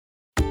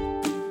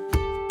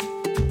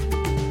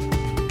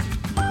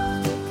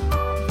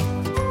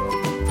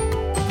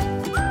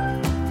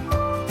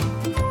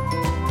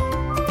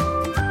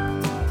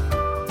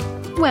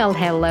Well,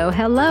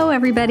 hello,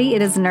 everybody.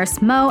 It is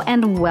Nurse Mo,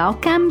 and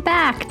welcome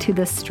back to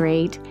the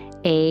Straight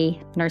A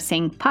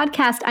Nursing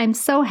Podcast. I'm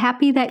so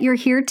happy that you're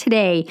here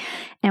today,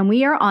 and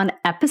we are on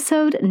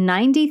episode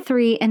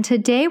 93, and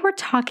today we're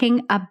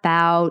talking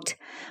about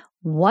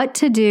what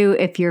to do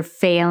if you're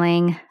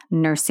failing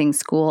nursing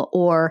school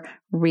or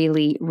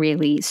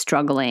really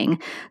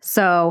struggling.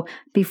 So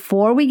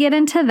before we get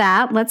into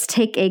that, let's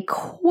take a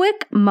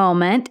quick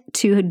moment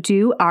to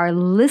do our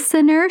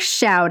listener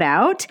shout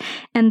out.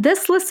 And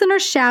this listener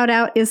shout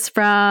out is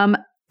from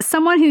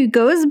someone who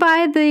goes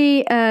by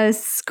the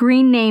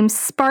screen name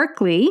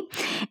Sparkly.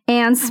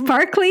 And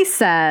Sparkly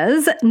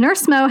says,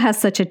 Nurse Mo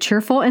has such a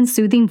cheerful and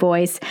soothing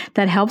voice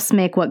that helps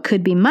make what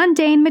could be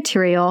mundane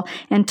material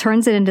and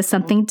turns it into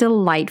something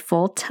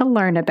delightful to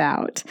learn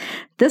about.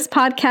 This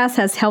podcast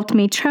has helped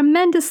me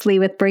tremendously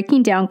with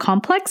breaking down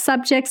complex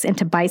subjects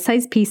into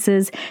bite-sized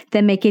pieces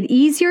that make it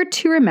easier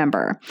to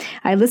remember.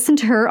 I listen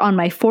to her on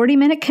my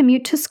 40-minute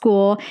commute to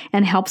school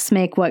and helps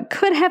make what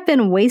could have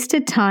been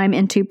wasted time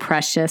into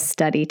precious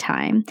study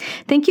time.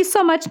 Thank you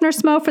so much,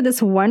 Nurse Mo, for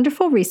this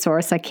wonderful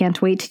resource. I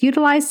can't wait to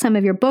utilize some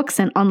of your books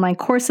and online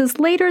courses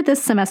later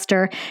this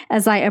semester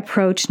as I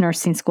approach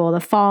nursing school the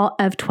fall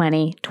of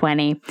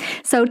 2020.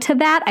 So to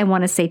that, I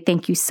want to say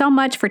thank you so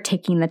much for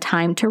taking the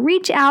time to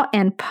reach out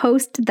and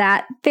post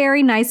that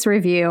very nice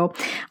review.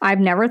 I've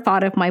never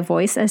thought of my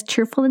voice as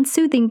cheerful and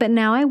soothing, but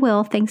now I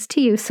will, thanks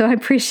to you. So I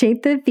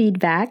appreciate the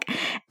feedback.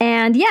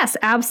 And yes,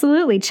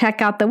 absolutely.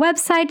 Check out the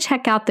website,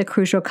 check out the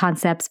Crucial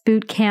Concepts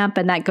Bootcamp,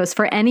 and that goes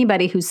for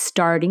anybody who's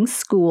starting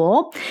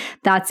school.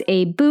 That's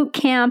a boot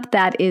camp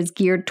that is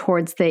geared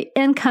towards the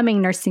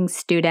incoming nursing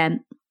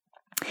student.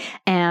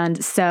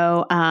 And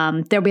so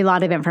there'll be a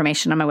lot of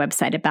information on my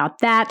website about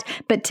that.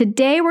 But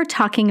today we're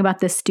talking about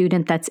the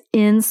student that's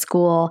in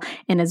school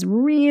and is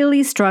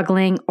really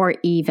struggling or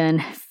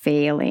even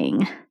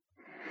failing.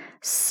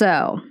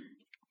 So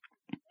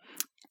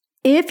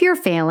if you're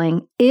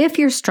failing, if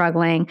you're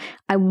struggling,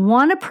 I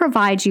want to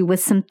provide you with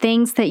some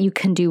things that you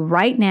can do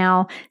right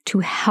now to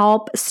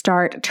help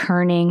start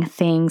turning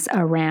things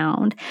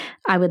around.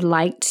 I would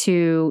like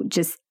to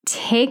just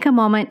take a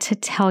moment to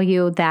tell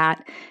you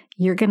that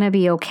you're going to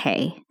be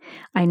okay.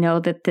 I know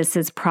that this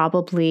is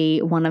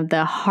probably one of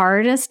the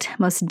hardest,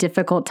 most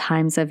difficult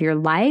times of your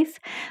life.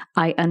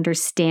 I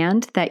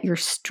understand that your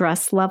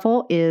stress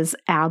level is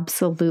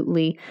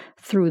absolutely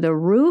through the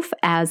roof,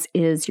 as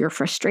is your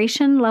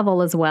frustration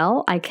level as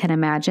well, I can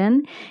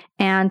imagine,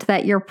 and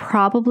that you're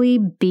probably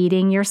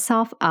beating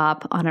yourself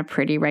up on a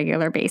pretty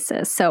regular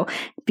basis. So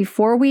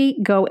before we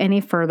go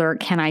any further,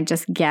 can I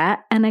just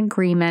get an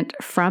agreement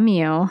from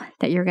you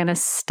that you're going to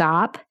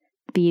stop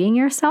beating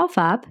yourself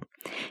up?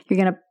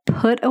 You're going to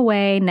put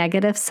away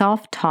negative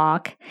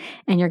self-talk,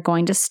 and you're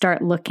going to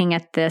start looking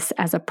at this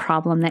as a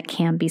problem that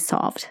can be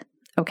solved.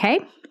 Okay?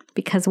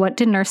 Because what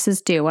do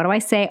nurses do? What do I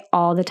say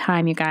all the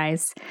time, you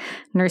guys?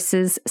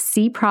 Nurses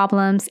see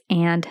problems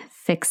and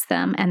fix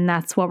them. And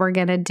that's what we're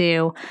going to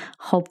do,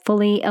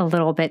 hopefully a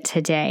little bit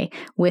today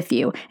with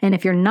you. And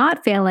if you're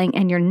not failing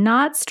and you're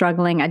not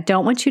struggling, I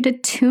don't want you to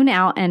tune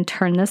out and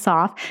turn this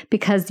off,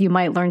 because you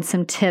might learn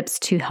some tips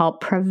to help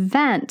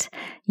prevent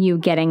you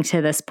getting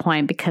to this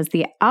point. Because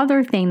the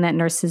other thing that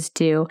nurses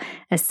do,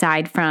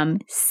 aside from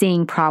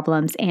seeing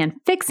problems and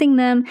fixing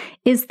them,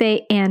 is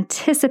they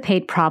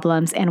anticipate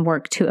problems and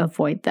work to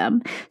avoid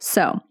them.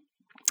 So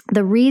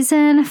the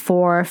reason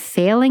for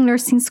failing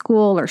nursing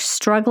school or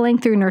struggling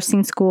through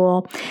nursing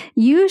school,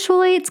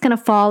 usually it's going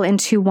to fall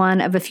into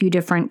one of a few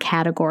different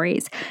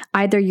categories.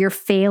 Either you're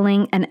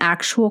failing an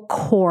actual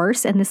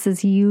course, and this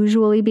is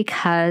usually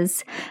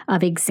because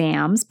of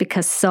exams,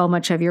 because so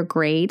much of your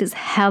grade is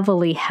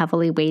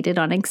heavily weighted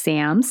on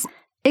exams.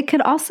 It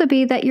could also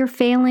be that you're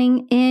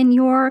failing in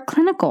your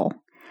clinical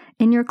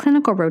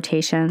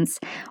rotations,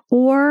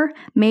 or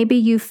maybe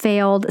you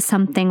failed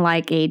something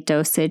like a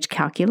dosage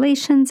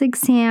calculations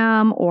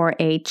exam or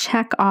a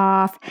check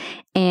off,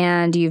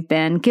 and you've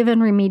been given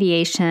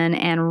remediation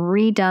and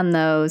redone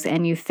those,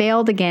 and you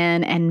failed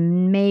again,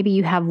 and maybe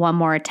you have one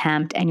more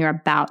attempt and you're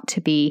about to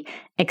be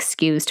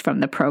excused from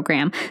the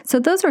program. So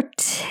those are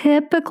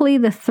typically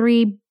the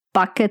three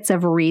buckets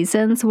of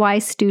reasons why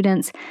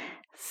students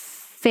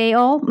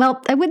fail.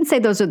 Well, I wouldn't say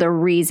those are the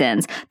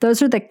reasons.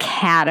 Those are the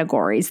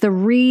categories. The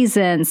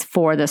reasons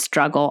for the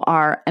struggle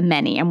are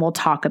many, and we'll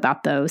talk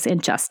about those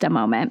in just a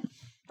moment.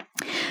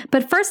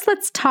 But first,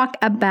 let's talk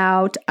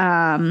about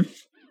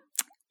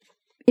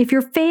if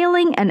you're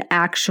failing an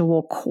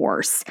actual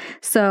course.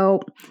 So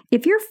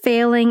if you're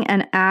failing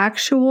an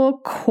actual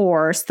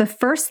course, the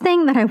first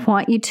thing that I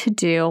want you to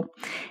do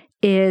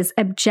is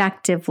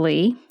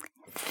objectively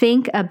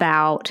think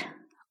about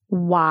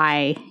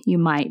why you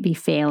might be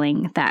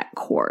failing that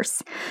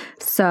course.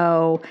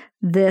 So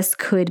this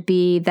could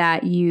be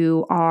that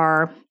you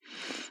are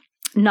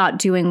not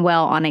doing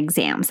well on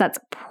exams. That's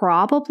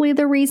probably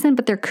the reason,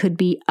 but there could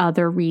be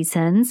other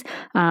reasons.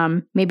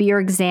 Maybe your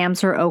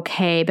exams are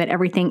okay, but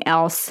everything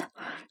else,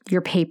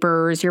 your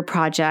papers, your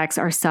projects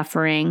are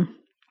suffering.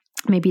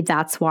 maybe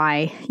that's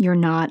why you're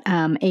not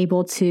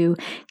able to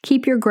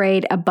keep your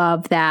grade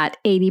above that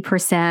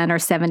 80% or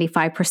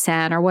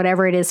 75% or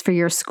whatever it is for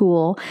your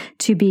school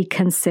to be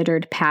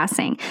considered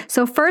passing.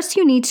 So first,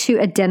 you need to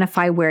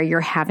identify where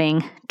you're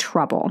having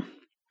trouble.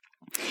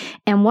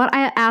 And what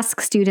I ask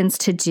students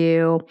to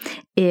do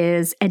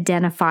is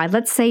identify,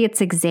 let's say it's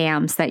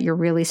exams that you're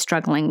really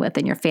struggling with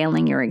and you're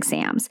failing your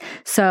exams.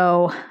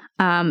 So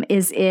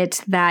is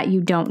it that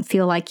you don't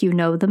feel like you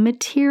know the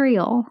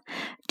material?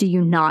 Do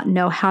you not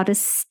know how to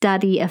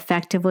study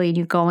effectively and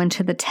you go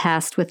into the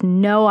test with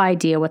no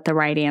idea what the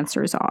right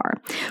answers are?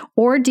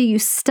 Or do you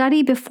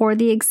study before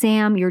the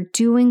exam, you're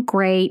doing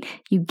great,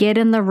 you get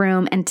in the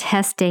room and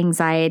test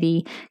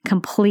anxiety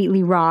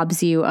completely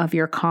robs you of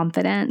your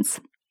confidence?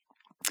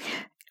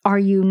 Are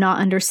you not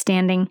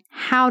understanding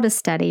how to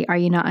study? Are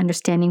you not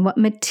understanding what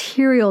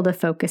material to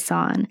focus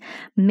on?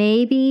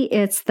 Maybe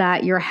it's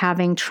that you're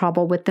having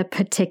trouble with the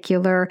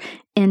particular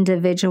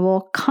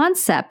individual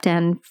concept,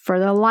 and for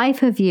the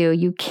life of you,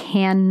 you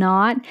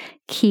cannot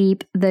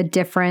keep the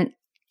different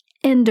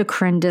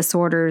endocrine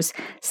disorders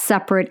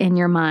separate in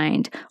your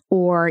mind,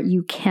 or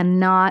you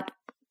cannot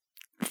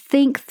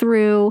think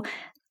through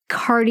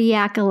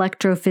cardiac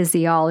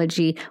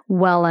electrophysiology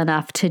well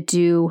enough to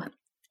do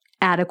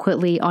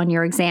adequately on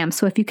your exam.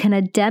 So if you can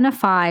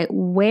identify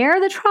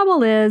where the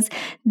trouble is,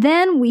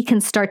 then we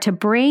can start to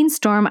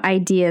brainstorm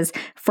ideas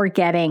for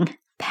getting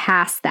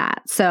past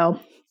that. So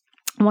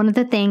one of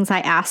the things I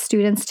ask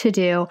students to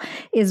do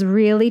is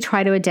really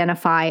try to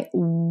identify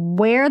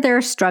where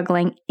they're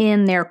struggling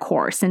in their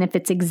course. And if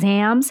it's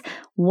exams,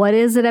 what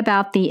is it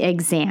about the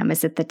exam?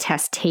 Is it the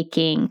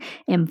test-taking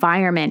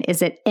environment?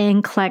 Is it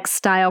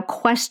NCLEX-style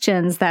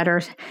questions that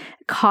are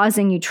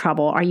causing you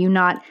trouble? Are you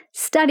not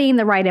studying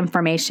the right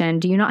information?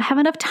 Do you not have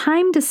enough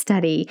time to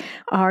study?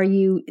 Are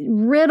you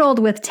riddled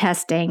with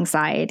test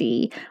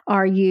anxiety?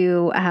 Are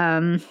you,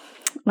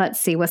 let's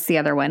see, what's the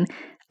other one?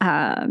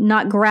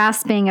 Not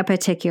grasping a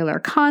particular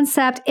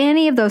concept.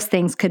 Any of those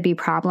things could be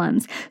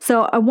problems.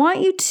 So I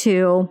want you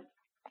to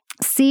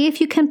see if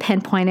you can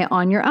pinpoint it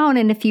on your own.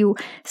 And if you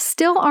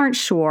still aren't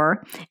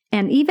sure,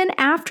 and even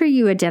after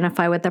you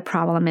identify what the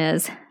problem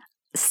is,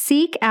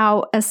 seek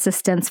out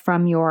assistance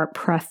from your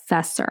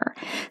professor.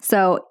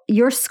 So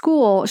your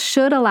school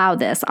should allow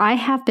this. I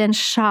have been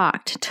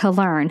shocked to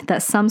learn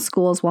that some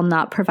schools will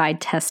not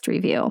provide test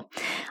review.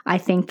 I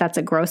think that's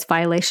a gross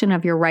violation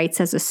of your rights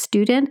as a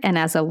student and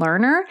as a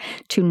learner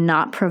to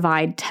not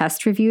provide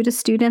test review to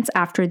students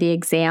after the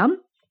exam.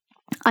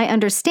 I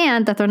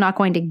understand that they're not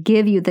going to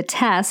give you the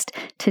test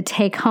to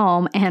take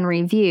home and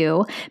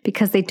review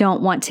because they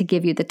don't want to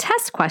give you the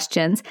test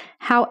questions.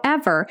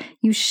 However,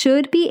 you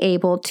should be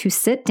able to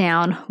sit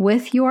down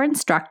with your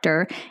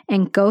instructor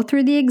and go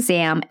through the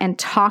exam and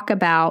talk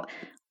about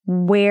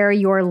where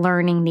your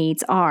learning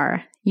needs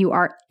are. You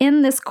are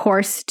in this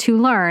course to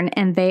learn,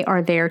 and they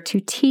are there to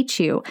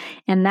teach you.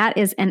 And that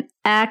is an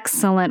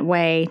excellent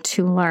way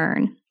to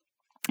learn.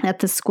 At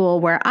the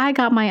school where I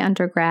got my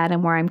undergrad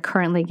and where I'm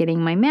currently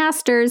getting my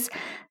master's,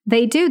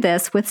 they do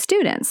this with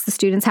students. The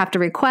students have to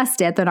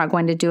request it. They're not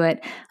going to do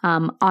it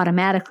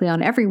automatically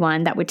on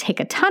everyone. That would take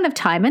a ton of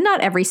time, and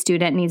not every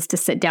student needs to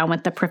sit down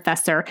with the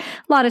professor.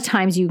 A lot of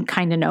times you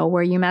kind of know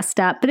where you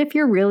messed up, but if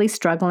you're really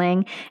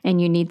struggling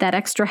and you need that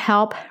extra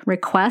help,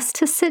 request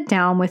to sit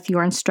down with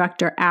your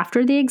instructor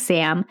after the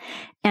exam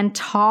and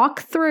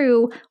talk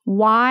through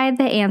why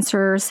the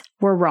answers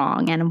were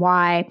wrong and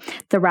why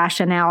the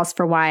rationales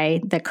for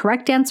why the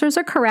correct answers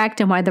are correct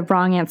and why the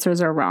wrong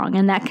answers are wrong.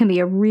 And that can be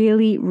a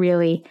really,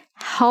 really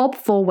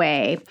helpful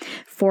way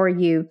for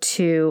you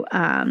to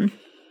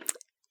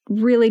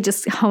really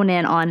just hone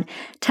in on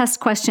test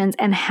questions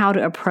and how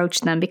to approach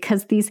them,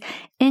 because these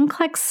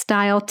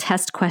NCLEX-style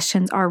test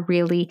questions are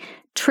really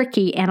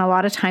tricky, and a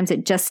lot of times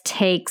it just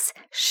takes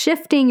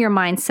shifting your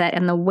mindset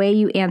and the way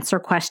you answer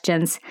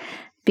questions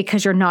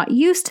because you're not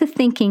used to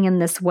thinking in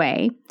this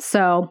way.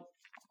 So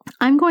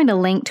I'm going to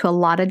link to a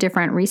lot of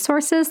different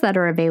resources that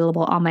are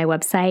available on my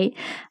website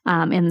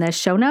in the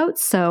show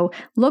notes. So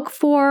look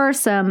for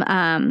some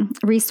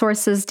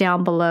resources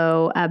down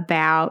below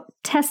about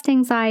test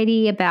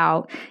anxiety,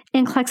 about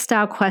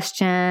NCLEX-style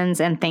questions,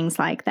 and things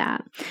like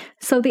that.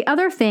 So the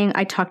other thing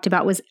I talked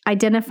about was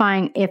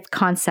identifying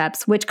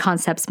which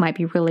concepts might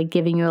be really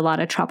giving you a lot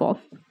of trouble.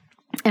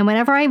 And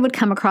whenever I would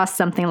come across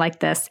something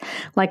like this,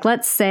 like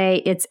let's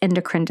say it's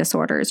endocrine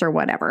disorders or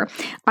whatever,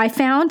 I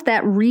found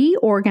that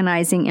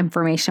reorganizing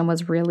information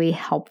was really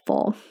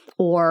helpful,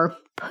 or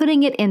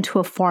putting it into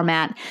a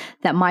format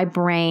that my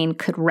brain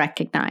could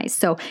recognize.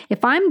 So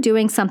if I'm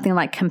doing something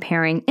like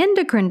comparing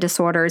endocrine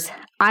disorders,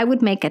 I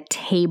would make a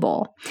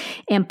table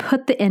and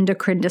put the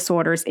endocrine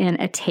disorders in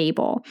a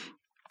table.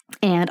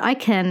 And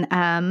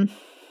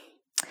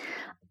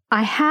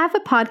I have a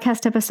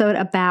podcast episode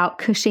about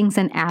Cushing's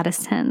and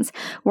Addison's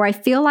where I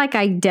feel like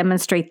I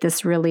demonstrate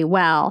this really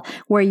well,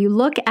 where you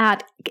look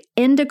at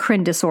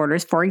endocrine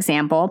disorders, for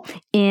example,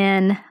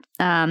 in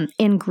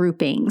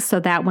groupings, so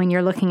that when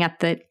you're looking at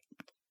the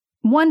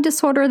one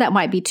disorder that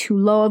might be too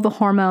low of a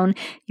hormone,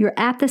 you're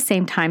at the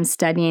same time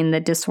studying the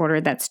disorder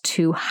that's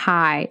too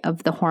high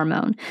of the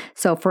hormone.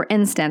 So for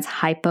instance,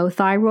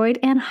 hypothyroid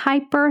and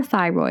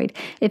hyperthyroid.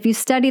 If you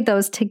study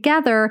those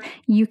together,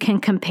 you can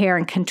compare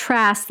and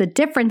contrast the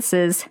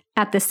differences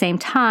at the same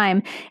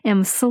time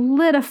and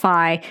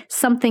solidify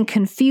something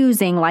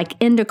confusing like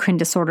endocrine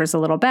disorders a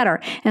little better.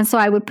 And so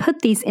I would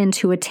put these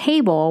into a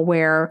table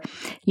where,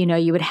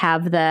 you would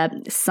have the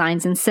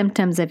signs and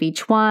symptoms of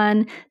each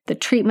one, the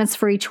treatments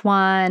for each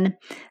one,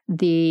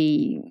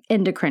 the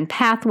endocrine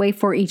pathway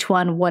for each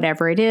one,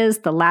 whatever it is,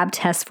 the lab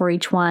tests for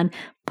each one.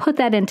 Put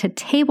that into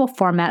table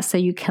format so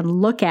you can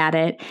look at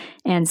it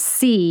and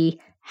see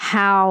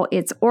how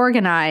it's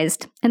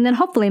organized. And then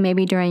hopefully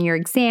maybe during your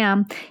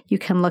exam, you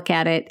can look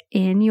at it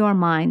in your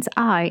mind's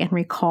eye and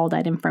recall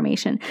that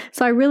information.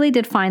 So I really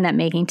did find that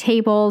making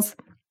tables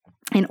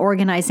and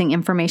organizing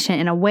information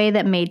in a way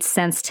that made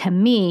sense to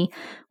me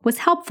was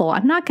helpful.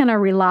 I'm not going to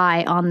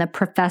rely on the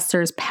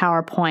professor's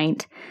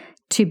PowerPoint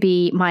to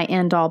be my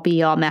end-all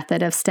be-all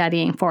method of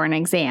studying for an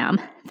exam.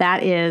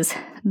 That is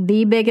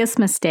the biggest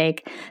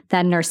mistake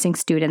that nursing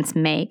students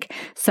make.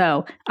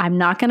 So I'm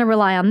not going to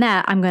rely on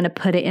that. I'm going to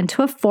put it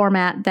into a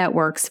format that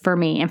works for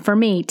me. And for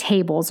me,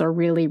 tables are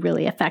really,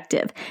 really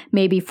effective.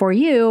 Maybe for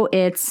you,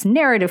 it's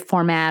narrative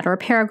format or a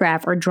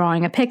paragraph or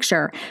drawing a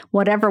picture.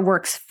 Whatever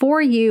works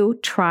for you,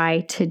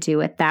 try to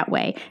do it that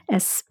way,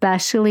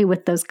 especially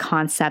with those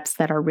concepts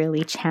that are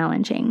really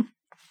challenging.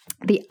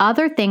 The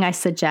other thing I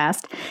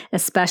suggest,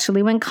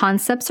 especially when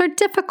concepts are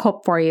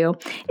difficult for you,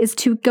 is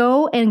to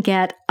go and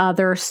get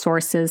other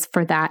sources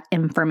for that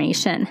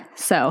information.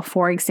 So,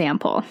 for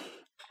example,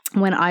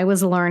 when I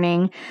was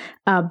learning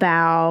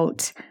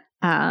about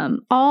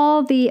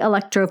all the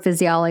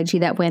electrophysiology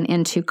that went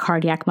into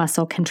cardiac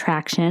muscle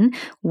contraction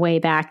way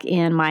back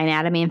in my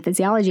anatomy and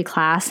physiology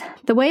class,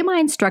 the way my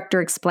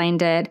instructor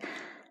explained it,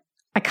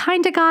 I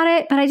kind of got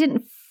it, but I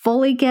didn't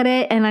fully get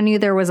it, and I knew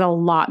there was a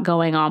lot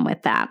going on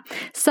with that.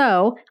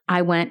 So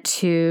I went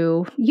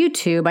to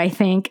YouTube, I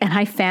think, and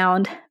I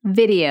found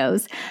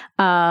videos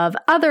of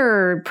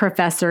other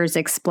professors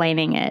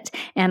explaining it.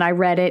 And I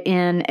read it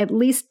in at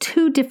least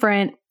two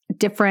different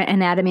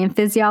anatomy and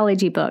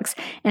physiology books.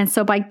 And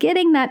so by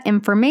getting that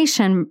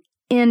information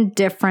in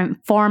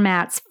different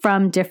formats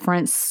from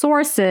different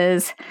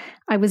sources,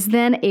 I was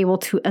then able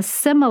to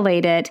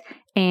assimilate it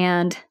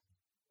and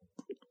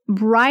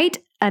write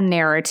a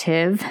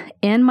narrative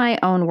in my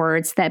own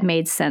words that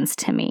made sense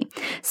to me.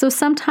 So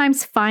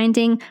sometimes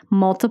finding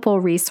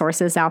multiple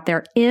resources out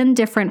there in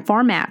different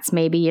formats.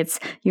 Maybe it's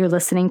you're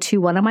listening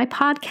to one of my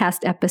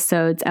podcast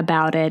episodes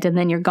about it, and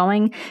then you're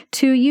going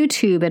to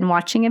YouTube and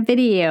watching a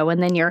video,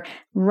 and then you're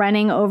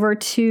running over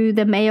to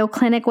the Mayo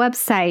Clinic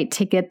website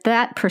to get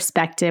that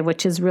perspective,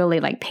 which is really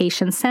like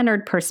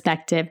patient-centered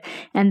perspective.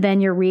 And then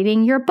you're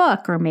reading your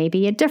book or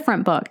maybe a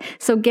different book.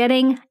 So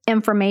getting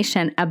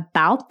information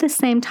about the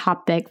same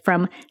topic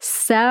from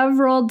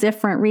several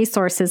different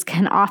resources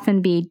can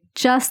often be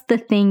just the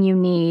thing you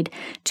need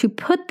to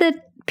put the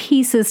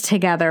pieces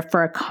together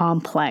for a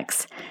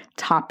complex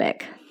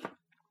topic.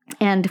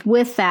 And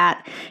with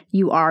that,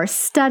 you are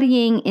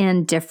studying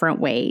in different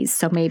ways.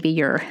 So maybe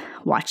you're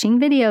watching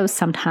videos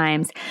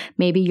sometimes,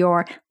 maybe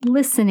you're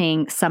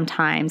listening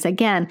sometimes.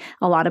 Again,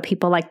 a lot of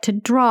people like to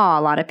draw,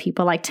 a lot of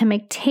people like to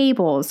make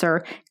tables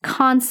or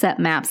concept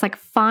maps. Like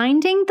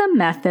finding the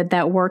method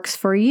that works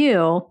for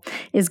you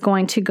is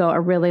going to go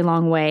a really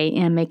long way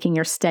in making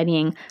your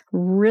studying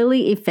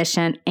really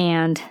efficient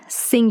and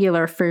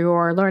singular for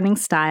your learning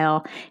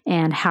style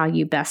and how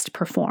you best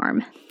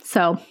perform.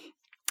 So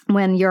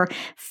when you're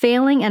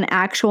failing an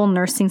actual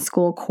nursing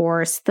school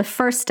course, the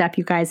first step,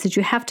 you guys, is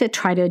you have to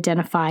try to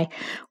identify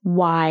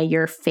why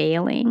you're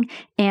failing.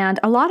 And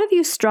a lot of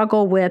you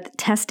struggle with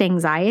test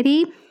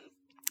anxiety.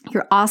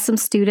 You're awesome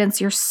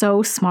students. You're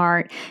so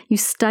smart. You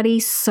study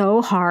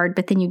so hard,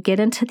 but then you get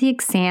into the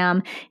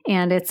exam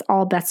and it's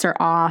all bets are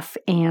off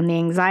and the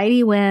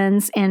anxiety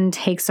wins and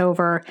takes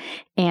over,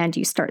 and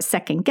you start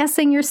second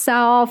guessing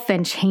yourself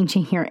and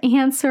changing your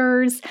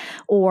answers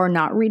or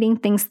not reading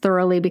things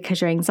thoroughly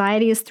because your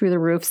anxiety is through the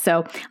roof.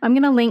 So I'm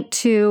going to link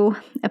to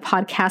a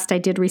podcast I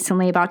did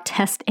recently about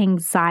test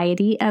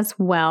anxiety as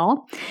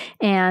well.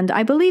 And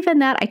I believe in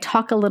that. I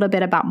talk a little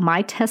bit about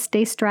my test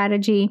day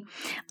strategy.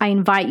 I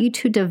invite you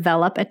to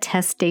develop a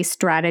test day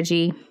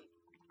strategy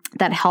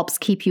that helps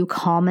keep you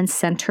calm and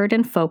centered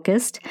and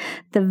focused.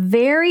 The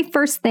very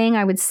first thing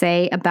I would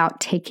say about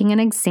taking an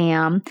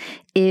exam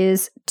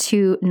is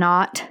to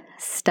not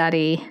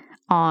study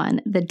on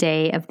the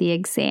day of the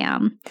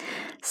exam.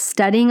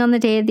 Studying on the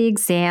day of the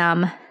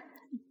exam,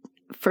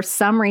 for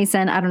some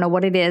reason, I don't know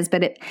what it is,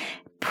 but it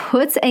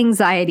puts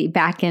anxiety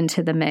back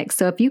into the mix.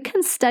 So if you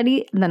can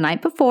study the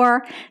night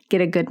before,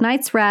 get a good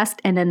night's rest,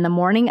 and in the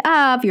morning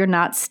of, you're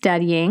not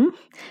studying,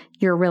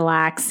 you're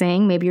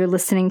relaxing, maybe you're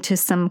listening to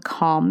some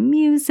calm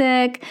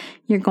music,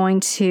 you're going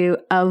to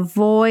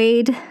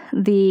avoid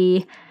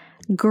the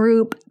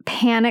group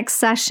panic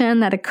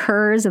session that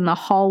occurs in the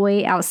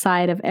hallway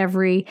outside of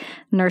every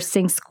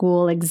nursing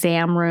school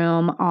exam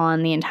room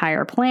on the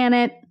entire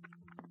planet.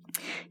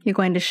 You're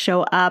going to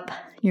show up.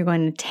 You're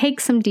going to take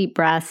some deep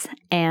breaths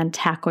and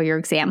tackle your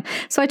exam.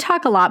 So I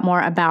talk a lot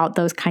more about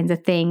those kinds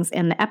of things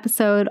in the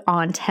episode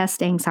on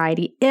test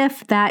anxiety,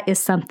 if that is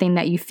something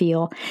that you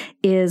feel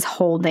is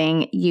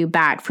holding you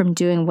back from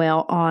doing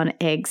well on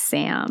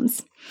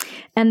exams.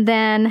 And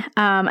then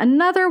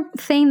another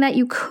thing that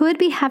you could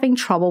be having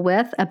trouble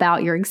with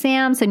about your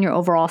exams and your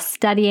overall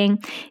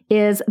studying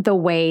is the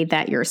way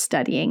that you're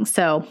studying.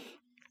 So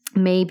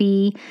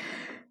maybe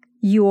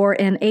you're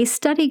in a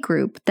study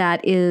group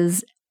that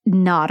is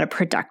not a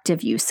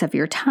productive use of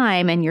your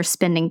time, and you're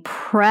spending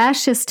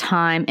precious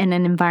time in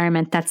an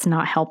environment that's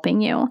not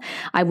helping you.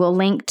 I will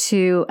link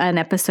to an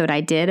episode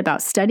I did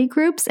about study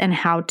groups and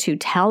how to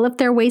tell if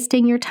they're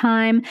wasting your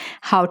time,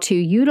 how to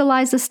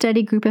utilize a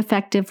study group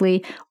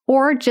effectively,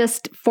 or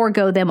just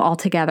forego them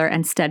altogether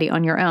and study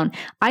on your own.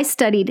 I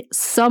studied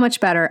so much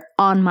better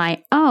on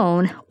my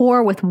own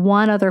or with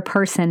one other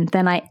person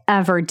than I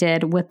ever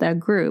did with a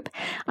group.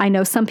 I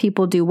know some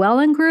people do well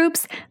in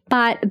groups,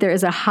 but there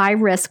is a high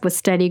risk with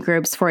study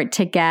groups for it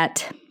to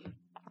get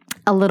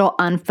a little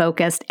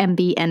unfocused and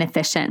be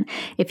inefficient.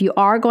 If you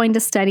are going to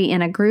study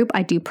in a group,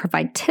 I do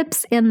provide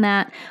tips in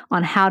that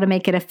on how to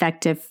make it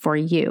effective for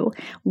you.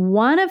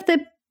 One of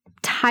the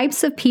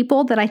types of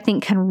people that I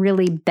think can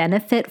really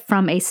benefit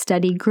from a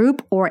study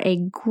group or a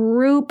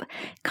group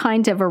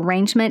kind of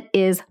arrangement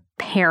is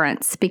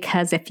parents,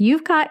 because if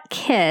you've got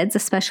kids,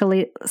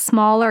 especially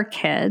smaller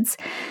kids,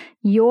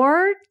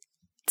 your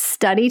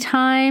study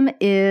time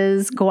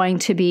is going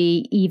to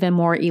be even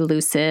more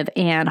elusive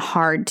and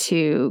hard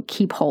to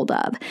keep hold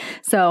of.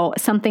 So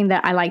something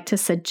that I like to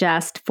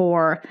suggest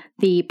for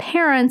the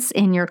parents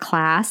in your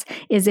class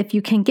is if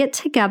you can get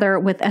together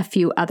with a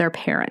few other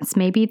parents,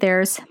 maybe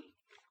there's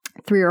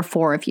 3 or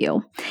 4 of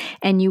you,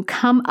 and you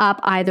come up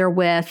either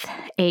with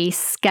a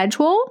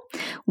schedule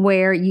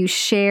where you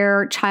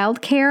share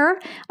childcare,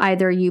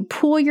 either you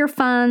pool your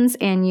funds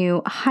and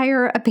you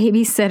hire a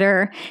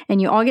babysitter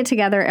and you all get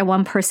together at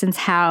one person's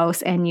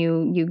house and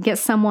you get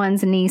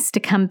someone's niece to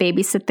come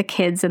babysit the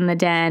kids in the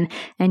den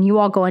and you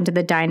all go into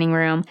the dining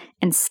room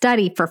and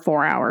study for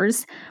 4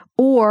 hours.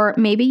 Or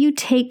maybe you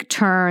take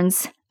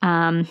turns.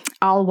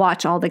 I'll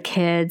watch all the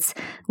kids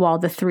while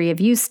the 3 of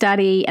you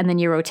study, and then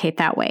you rotate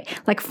that way.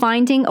 Like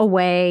finding a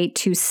way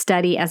to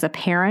study as a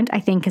parent, I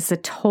think, is a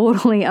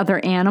totally other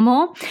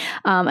animal.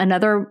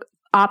 Another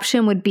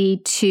option would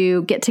be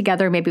to get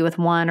together maybe with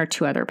 1 or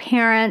 2 other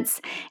parents,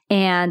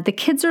 and the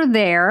kids are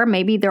there.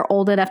 Maybe they're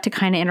old enough to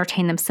kind of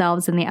entertain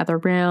themselves in the other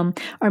room,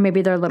 or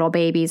maybe they're little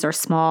babies or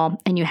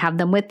small, and you have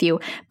them with you.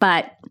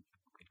 But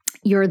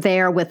you're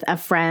there with a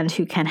friend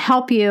who can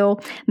help you.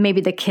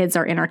 Maybe the kids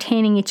are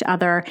entertaining each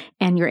other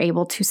and you're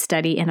able to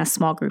study in a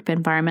small group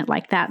environment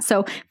like that.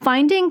 So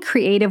finding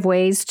creative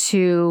ways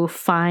to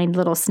find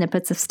little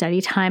snippets of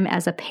study time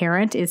as a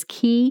parent is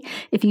key.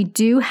 If you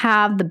do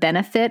have the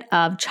benefit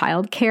of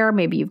childcare,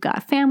 maybe you've got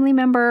a family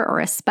member or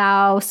a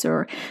spouse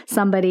or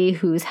somebody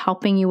who's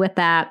helping you with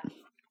that.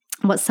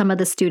 What some of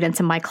the students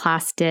in my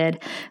class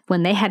did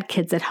when they had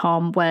kids at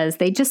home was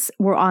they just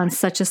were on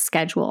such a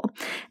schedule.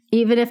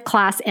 Even if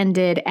class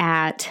ended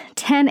at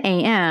 10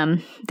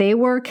 a.m., they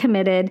were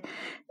committed.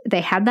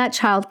 They had that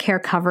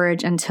childcare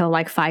coverage until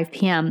like 5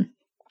 p.m.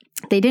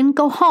 They didn't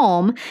go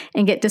home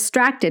and get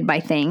distracted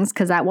by things,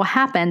 because that will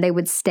happen. They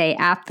would stay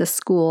at the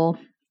school,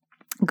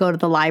 go to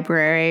the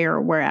library or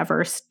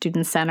wherever,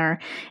 student center,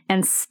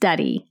 and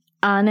study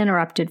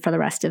uninterrupted for the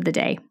rest of the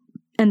day,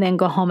 and then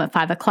go home at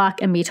 5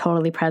 o'clock and be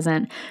totally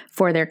present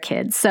for their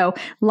kids. So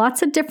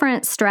lots of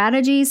different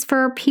strategies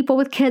for people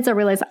with kids. I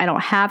realize I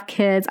don't have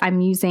kids.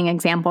 I'm using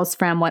examples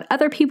from what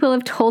other people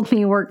have told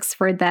me works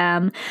for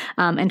them,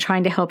 and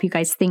trying to help you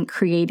guys think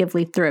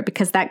creatively through it,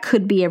 because that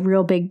could be a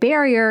real big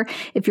barrier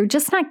if you're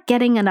just not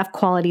getting enough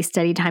quality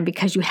study time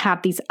because you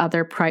have these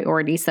other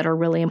priorities that are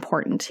really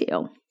important to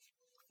you.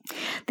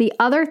 The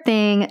other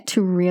thing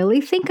to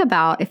really think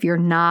about if you're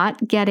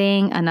not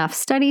getting enough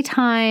study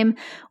time,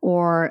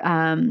 or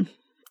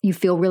you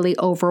feel really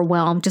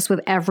overwhelmed just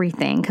with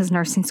everything because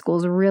nursing school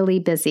is really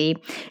busy,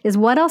 is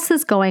what else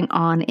is going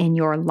on in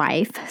your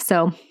life.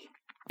 So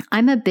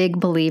I'm a big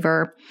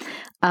believer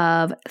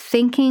of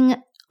thinking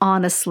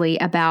honestly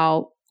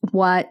about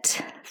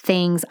what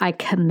things I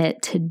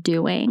commit to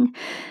doing.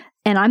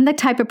 And I'm the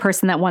type of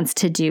person that wants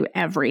to do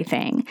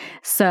everything.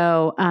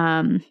 So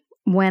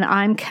when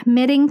I'm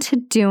committing to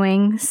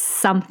doing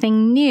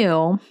something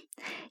new,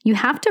 you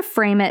have to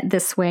frame it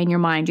this way in your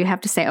mind. You have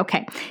to say,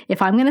 okay,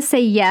 if I'm going to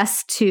say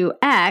yes to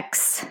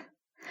X,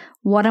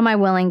 what am I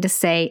willing to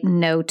say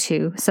no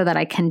to so that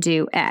I can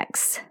do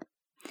X?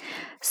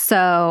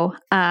 So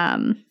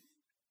when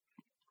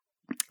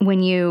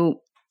you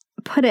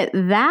put it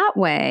that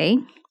way,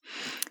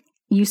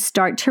 you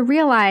start to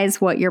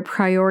realize what your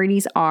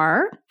priorities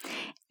are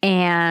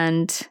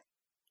and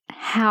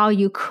how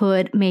you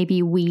could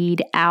maybe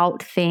weed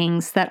out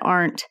things that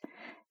aren't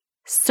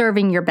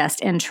serving your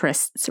best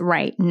interests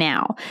right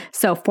now.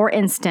 So for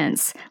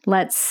instance,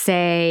 let's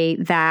say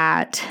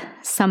that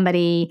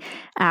somebody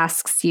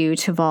asks you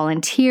to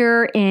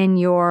volunteer in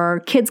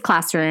your kids'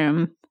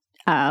 classroom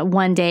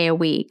one day a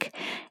week.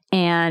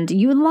 And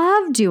you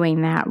love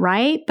doing that,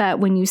 right? But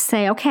when you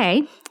say,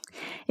 okay,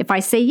 if I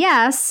say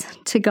yes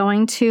to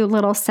going to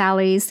little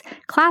Sally's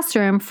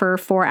classroom for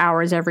 4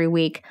 hours every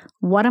week,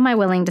 what am I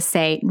willing to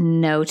say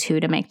no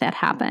to make that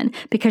happen?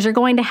 Because you're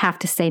going to have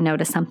to say no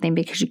to something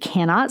because you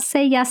cannot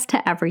say yes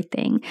to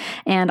everything.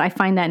 And I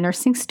find that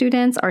nursing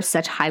students are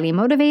such highly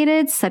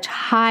motivated, such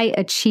high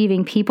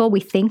achieving people. We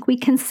think we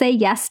can say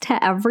yes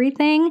to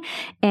everything,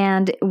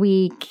 and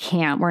we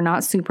can't. We're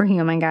not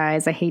superhuman,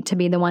 guys. I hate to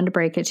be the one to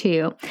break it to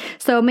you.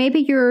 So maybe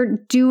you're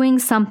doing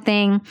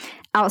something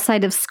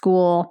outside of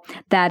school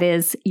that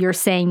is, you're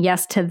saying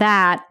yes to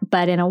that,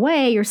 but in a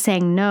way you're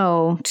saying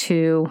no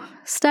to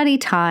study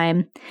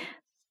time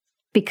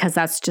because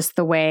that's just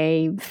the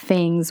way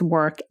things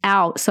work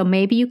out. So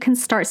maybe you can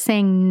start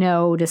saying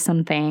no to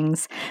some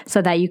things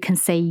so that you can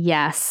say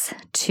yes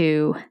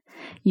to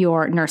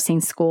your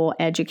nursing school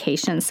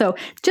education. So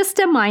just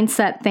a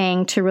mindset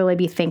thing to really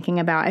be thinking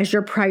about as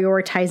you're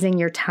prioritizing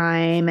your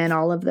time and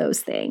all of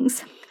those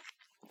things.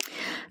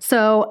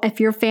 So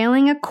if you're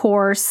failing a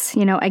course,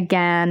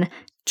 again,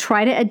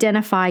 try to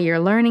identify your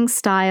learning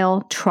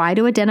style, try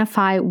to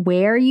identify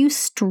where you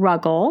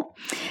struggle,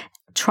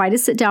 try to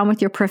sit down with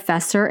your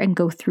professor and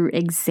go through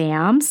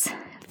exams.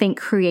 Think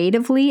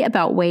creatively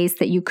about ways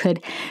that you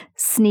could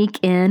sneak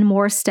in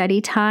more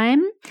study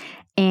time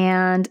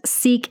and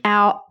seek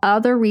out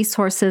other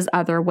resources,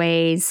 other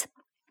ways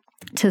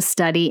to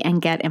study and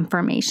get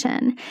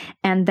information.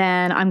 And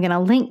then I'm going to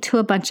link to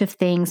a bunch of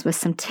things with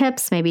some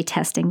tips. Maybe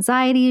test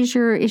anxiety is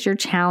your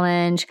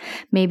challenge.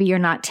 Maybe you're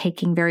not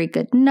taking very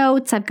good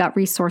notes. I've got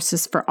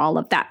resources for all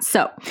of that.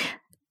 So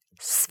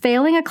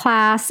failing a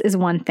class is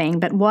one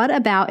thing, but what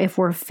about if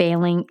we're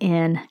failing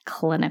in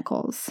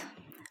clinicals?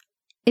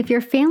 If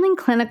you're failing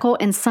clinical,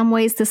 in some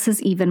ways, this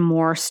is even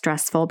more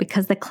stressful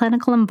because the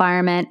clinical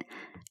environment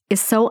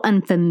is so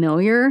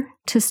unfamiliar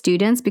to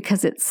students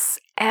because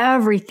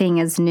everything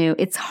is new.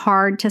 It's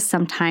hard to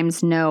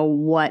sometimes know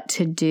what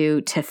to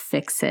do to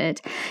fix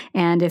it.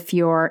 And if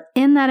you're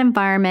in that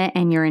environment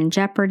and you're in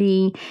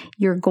jeopardy,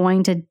 you're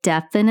going to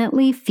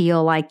definitely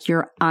feel like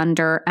you're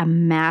under a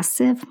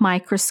massive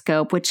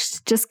microscope, which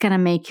is just going to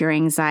make your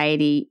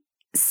anxiety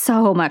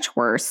so much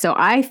worse. So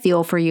I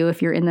feel for you if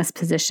you're in this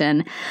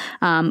position.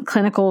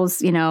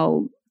 Clinicals,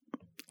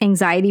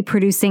 anxiety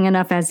producing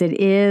enough as it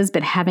is,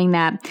 but having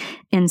that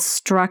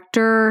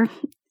instructor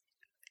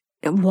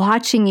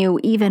watching you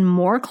even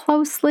more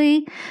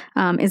closely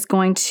is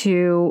going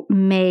to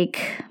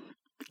make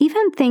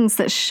even things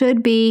that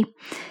should be,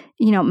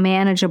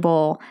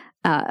 manageable,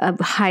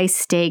 a high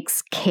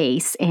stakes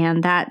case.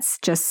 And that's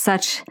just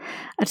such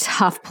a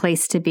tough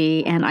place to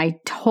be. And I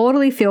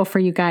totally feel for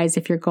you guys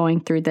if you're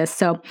going through this.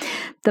 So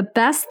the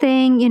best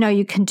thing,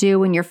 you can do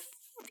when you're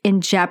in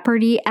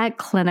jeopardy at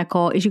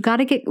clinical is you got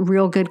to get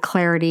real good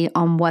clarity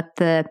on what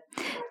the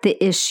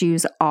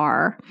issues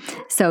are.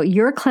 So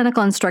your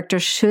clinical instructor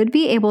should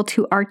be able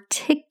to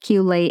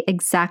articulate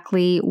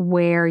exactly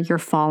where you're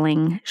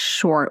falling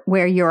short,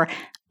 where your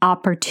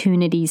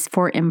opportunities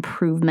for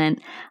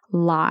improvement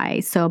lie.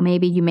 So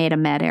maybe you made a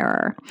med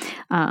error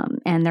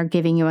and they're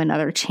giving you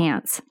another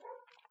chance.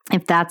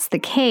 If that's the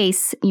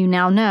case, you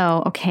now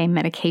know, okay,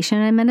 medication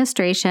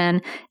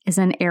administration is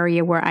an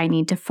area where I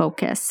need to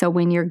focus. So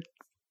when you're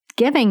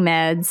giving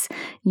meds,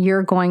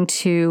 you're going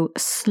to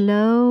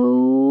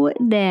slow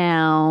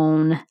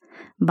down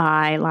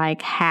by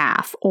like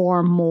half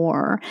or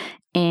more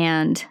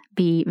and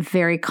be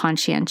very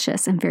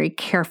conscientious and very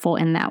careful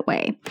in that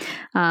way.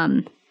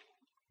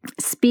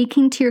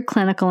 Speaking to your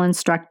clinical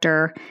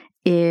instructor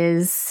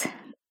is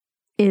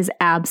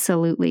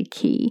absolutely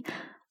key.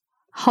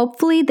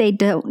 Hopefully they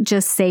don't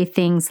just say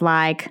things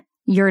like,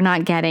 you're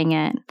not getting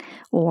it,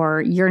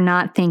 or you're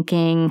not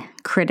thinking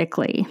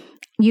critically.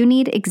 You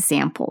need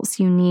examples.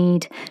 You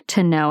need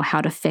to know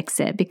how to fix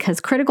it because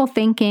critical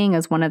thinking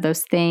is one of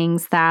those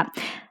things that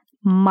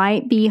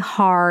might be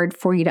hard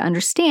for you to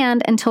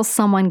understand until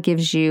someone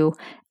gives you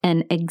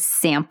an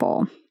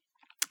example.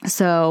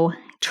 So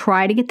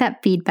try to get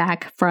that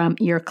feedback from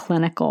your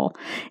clinical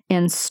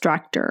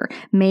instructor.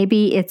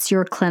 Maybe it's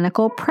your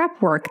clinical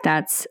prep work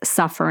that's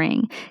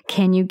suffering.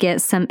 Can you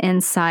get some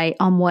insight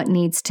on what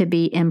needs to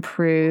be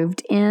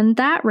improved in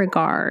that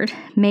regard?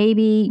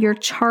 Maybe your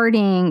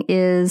charting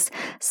is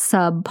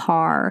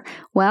subpar.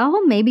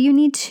 Well, maybe you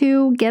need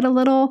to get a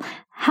little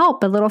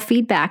help, a little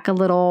feedback, a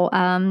little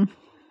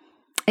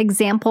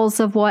examples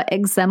of what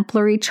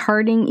exemplary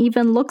charting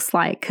even looks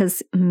like,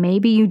 because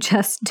maybe you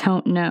just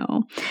don't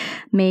know.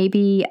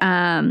 Maybe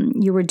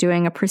you were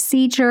doing a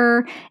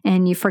procedure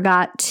and you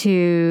forgot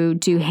to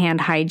do hand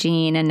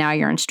hygiene, and now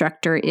your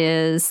instructor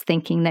is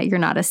thinking that you're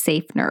not a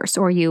safe nurse,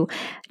 or you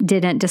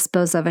didn't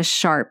dispose of a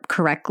sharp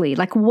correctly.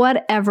 Like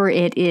whatever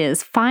it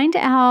is, find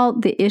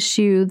out the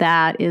issue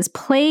that is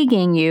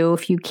plaguing you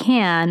if you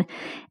can,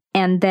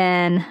 and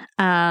then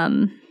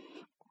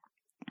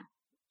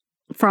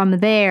from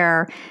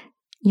there,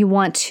 you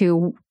want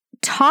to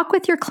talk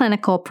with your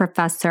clinical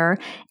professor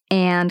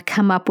and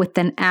come up with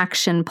an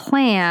action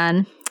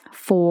plan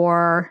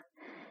for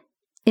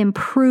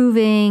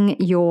improving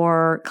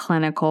your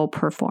clinical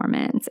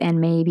performance. And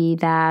maybe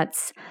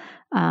that's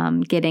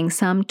getting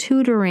some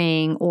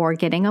tutoring or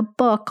getting a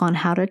book on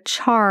how to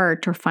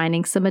chart or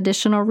finding some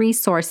additional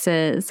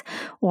resources.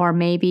 Or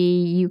maybe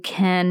you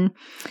can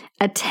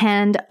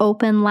attend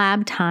open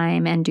lab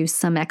time and do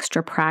some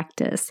extra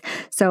practice.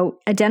 So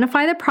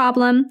identify the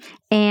problem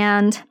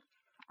and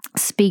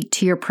speak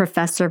to your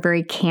professor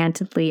very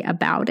candidly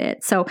about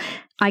it. So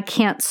I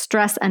can't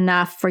stress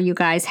enough for you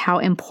guys how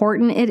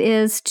important it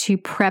is to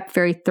prep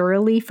very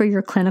thoroughly for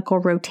your clinical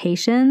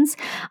rotations.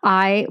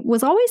 I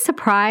was always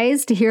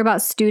surprised to hear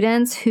about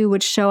students who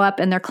would show up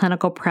and their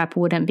clinical prep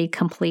wouldn't be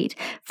complete.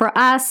 For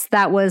us,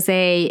 that was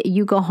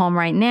you go home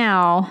right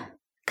now,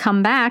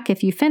 come back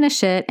if you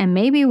finish it, and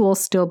maybe we'll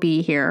still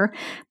be here.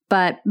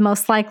 But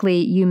most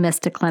likely you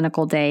missed a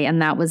clinical day, and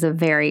that was a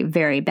very,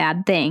 very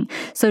bad thing.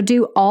 So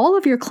do all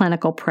of your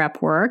clinical prep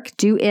work,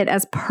 do it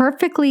as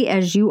perfectly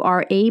as you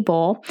are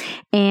able,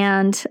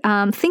 and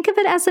think of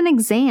it as an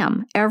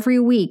exam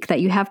every week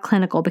that you have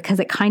clinical, because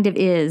it kind of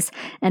is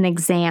an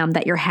exam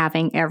that you're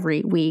having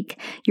every week.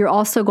 You're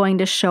also going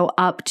to show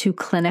up to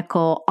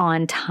clinical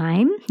on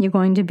time. You're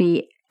going to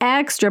be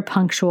extra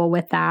punctual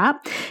with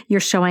that. You're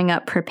showing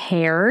up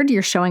prepared.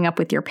 You're showing up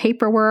with your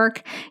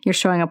paperwork. You're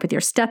showing up with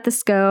your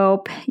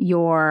stethoscope,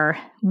 your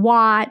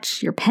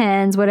watch, your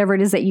pens, whatever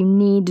it is that you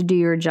need to do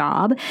your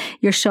job.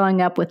 You're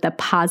showing up with a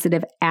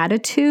positive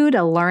attitude,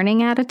 a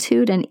learning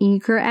attitude, an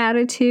eager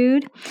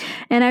attitude.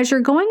 And as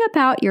you're going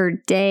about your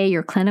day,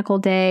 your clinical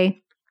day,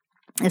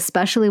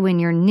 especially when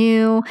you're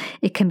new,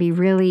 it can be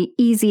really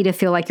easy to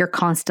feel like you're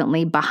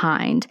constantly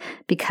behind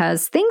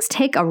because things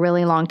take a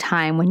really long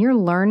time. When you're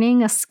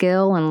learning a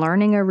skill and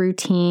learning a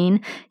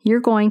routine, you're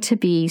going to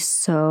be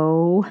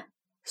so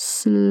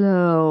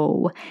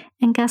slow.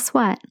 And guess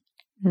what?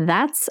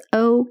 That's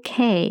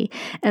okay.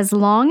 As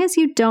long as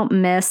you don't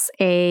miss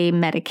a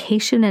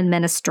medication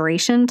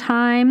administration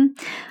time,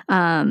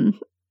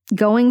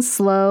 going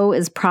slow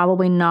is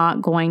probably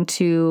not going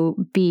to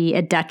be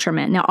a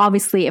detriment. Now,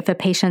 obviously, if a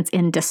patient's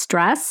in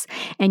distress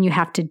and you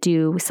have to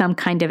do some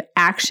kind of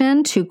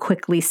action to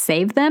quickly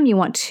save them, you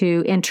want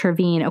to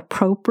intervene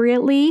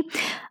appropriately.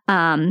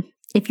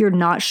 If you're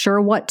not sure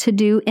what to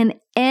do in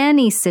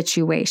any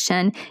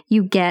situation,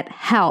 you get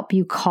help.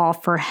 You call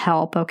for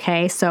help,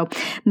 okay? So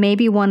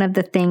maybe one of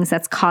the things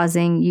that's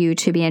causing you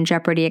to be in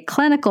jeopardy at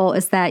clinical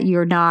is that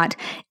you're not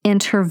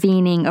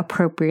intervening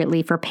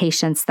appropriately for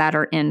patients that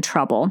are in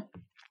trouble.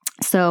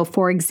 So,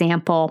 for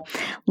example,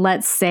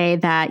 let's say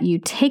that you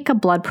take a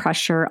blood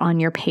pressure on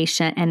your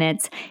patient and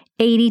it's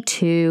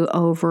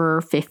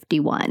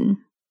 82/51.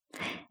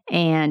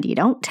 And you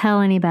don't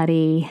tell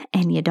anybody,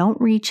 and you don't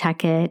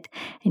recheck it,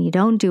 and you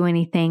don't do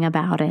anything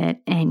about it,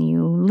 and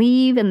you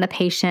leave, and the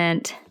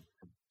patient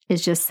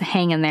is just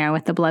hanging there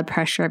with the blood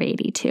pressure of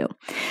 82.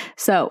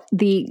 So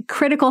the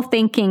critical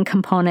thinking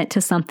component to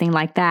something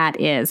like that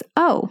is,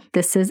 oh,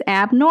 this is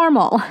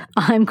abnormal.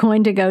 I'm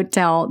going to go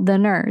tell the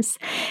nurse.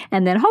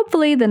 And then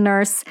hopefully the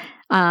nurse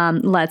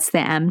lets the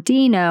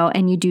MD know,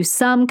 and you do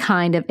some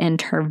kind of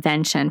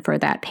intervention for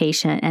that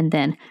patient and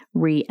then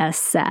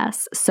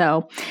reassess.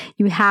 So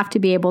you have to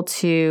be able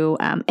to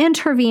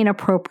intervene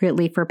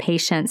appropriately for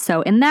patients.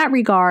 So in that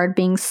regard,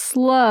 being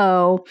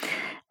slow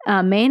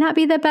may not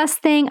be the best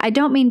thing. I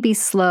don't mean be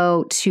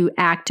slow to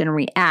act and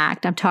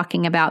react. I'm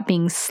talking about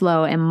being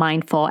slow and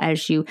mindful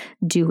as you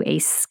do a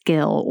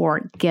skill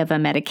or give a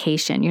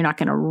medication. You're not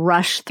going to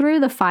rush through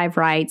the 5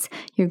 rights.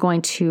 You're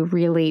going to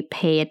really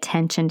pay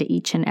attention to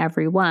each and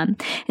every one.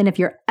 And if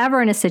you're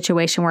ever in a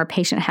situation where a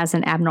patient has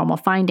an abnormal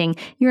finding,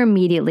 you're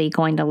immediately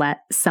going to let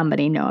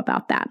somebody know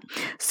about that.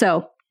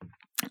 So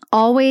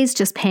always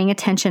just paying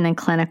attention in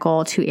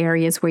clinical to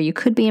areas where you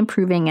could be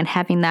improving, and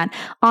having that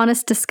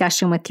honest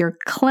discussion with your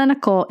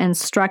clinical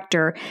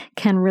instructor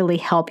can really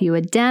help you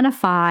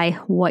identify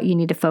what you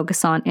need to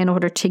focus on in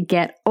order to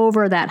get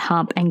over that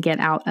hump and get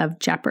out of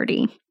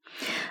jeopardy.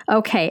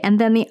 Okay, and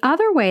then the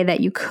other way that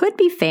you could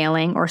be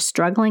failing or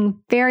struggling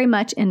very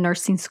much in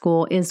nursing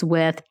school is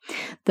with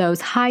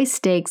those high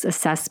stakes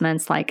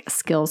assessments like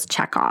skills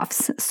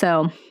checkoffs.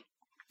 So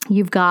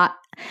you've got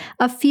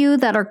a few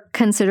that are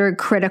considered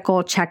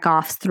critical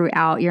checkoffs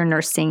throughout your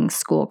nursing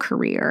school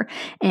career,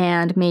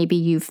 and maybe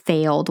you've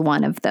failed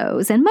one of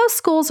those. And most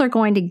schools are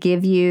going to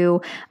give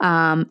you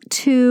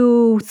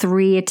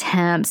 2-3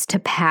 attempts to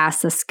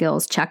pass a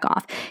skills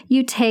checkoff.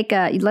 You take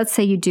let's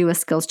say you do a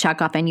skills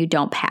checkoff and you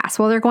don't pass.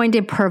 Well, they're going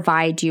to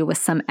provide you with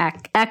some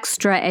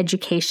extra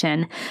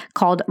education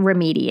called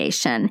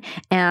remediation.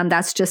 And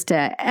that's just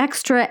an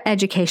extra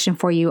education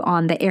for you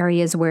on the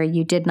areas where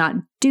you did not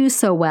do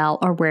so well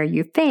or where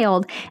you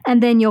failed,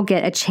 and then you'll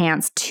get a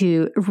chance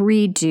to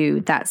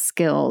redo that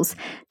skills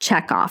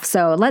checkoff.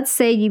 So let's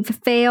say you've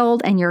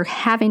failed and you're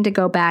having to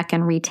go back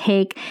and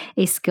retake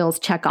a skills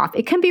checkoff.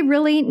 It can be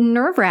really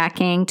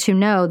nerve-wracking to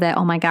know that,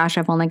 oh my gosh,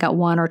 I've only got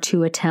 1 or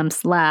 2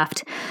 attempts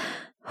left.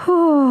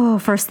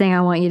 First thing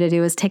I want you to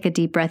do is take a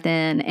deep breath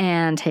in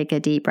and take a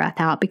deep breath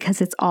out,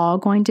 because it's all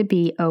going to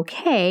be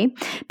okay,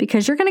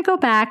 because you're going to go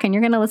back and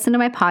you're going to listen to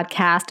my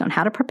podcast on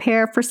how to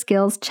prepare for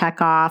skills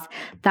checkoff.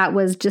 That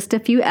was just a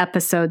few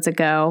episodes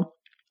ago.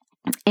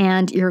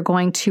 And you're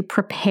going to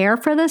prepare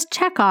for this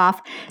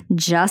checkoff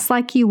just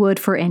like you would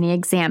for any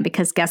exam,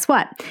 because guess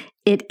what?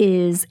 It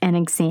is an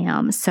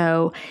exam.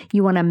 So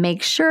you want to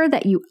make sure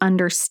that you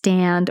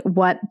understand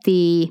what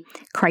the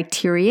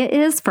criteria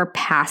is for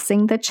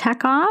passing the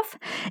checkoff.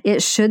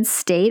 It should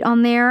state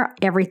on there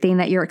everything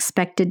that you're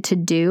expected to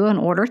do in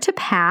order to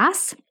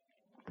pass.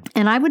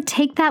 And I would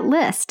take that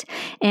list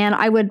and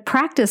I would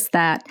practice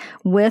that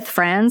with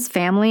friends,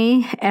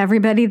 family,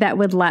 everybody that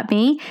would let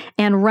me,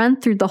 and run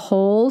through the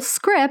whole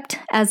script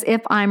as if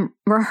I'm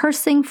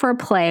rehearsing for a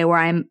play where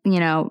I'm,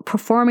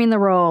 performing the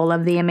role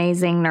of the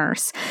amazing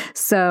nurse.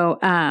 So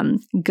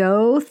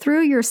go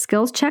through your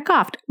skills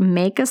checkoff,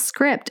 make a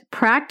script,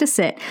 practice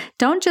it.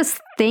 Don't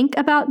just think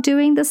about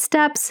doing the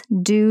steps,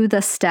 do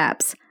the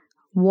steps.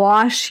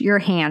 Wash your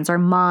hands, or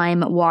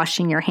mime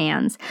washing your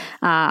hands.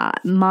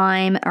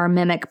 Mime or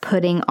mimic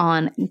putting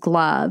on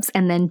gloves,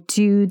 and then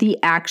do the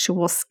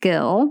actual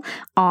skill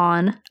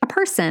on a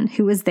person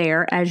who is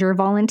there as your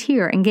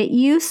volunteer, and get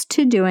used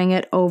to doing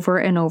it over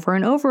and over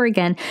and over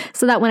again,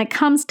 so that when it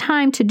comes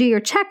time to do your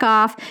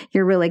checkoff,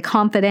 you're really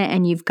confident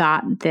and you've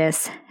got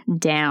this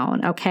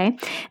down, okay?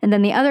 And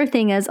then the other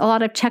thing is, a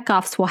lot of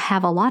checkoffs will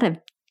have a lot of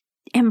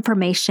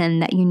information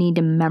that you need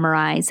to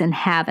memorize and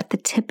have at the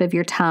tip of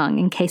your tongue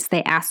in case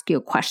they ask you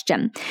a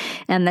question.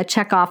 And the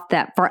checkoff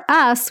that for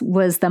us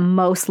was the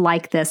most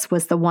like this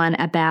was the one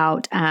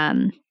about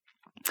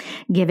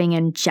giving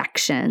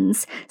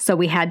injections. So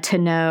we had to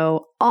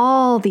know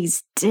all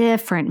these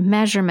different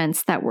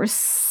measurements that were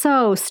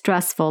so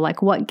stressful,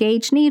 like what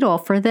gauge needle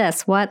for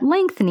this, what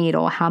length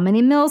needle, how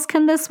many mils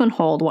can this one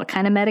hold, what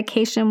kind of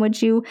medication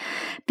would you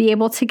be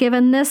able to give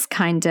in this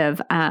kind of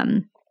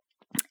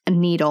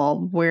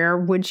needle, where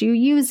would you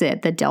use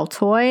it, the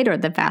deltoid or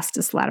the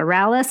vastus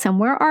lateralis, and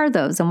where are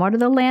those, and what are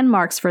the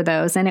landmarks for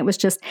those? And it was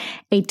just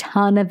a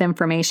ton of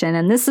information.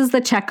 And this is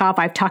the checkoff,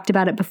 I've talked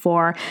about it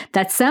before,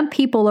 that sent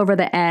people over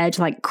the edge,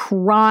 like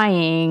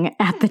crying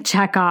at the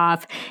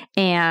checkoff.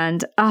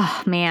 And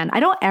oh man, I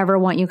don't ever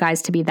want you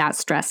guys to be that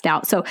stressed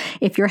out. So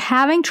if you're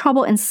having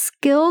trouble in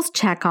skills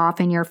checkoff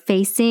and you're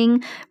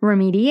facing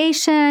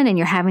remediation and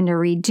you're having to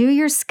redo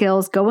your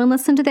skills, go and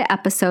listen to the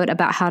episode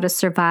about how to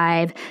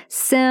survive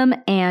sim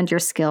and your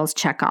skills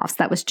checkoffs.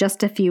 That was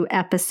just a few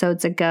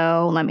episodes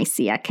ago. Let me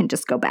see. I can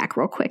just go back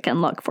real quick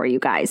and look for you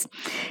guys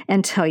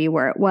and tell you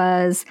where it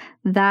was.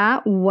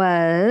 That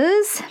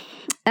was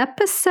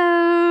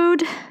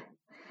episode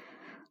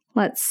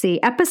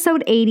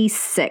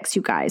 86,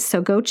 you guys.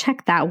 So go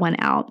check that one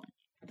out.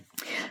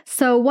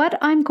 So what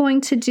I'm going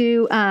to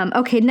do,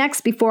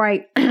 next, before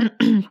I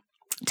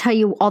tell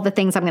you all the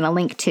things I'm going to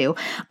link to,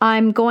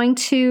 I'm going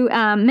to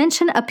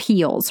mention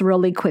appeals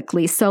really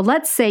quickly. So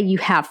let's say you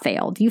have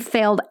failed. You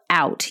failed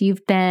out. You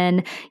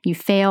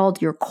failed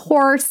your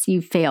course,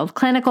 you failed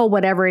clinical,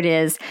 whatever it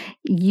is,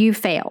 you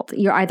failed.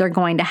 You're either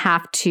going to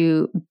have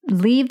to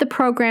leave the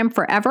program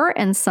forever,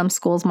 and some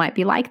schools might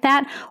be like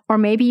that, or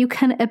maybe you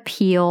can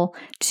appeal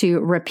to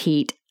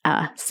repeat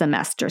a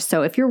semester.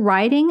 So if you're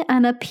writing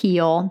an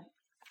appeal,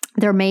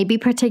 there may be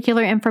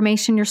particular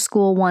information your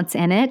school wants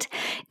in it.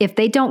 If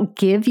they don't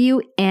give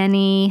you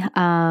any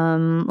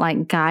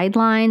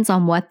guidelines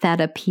on what that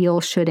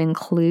appeal should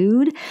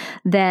include,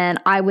 then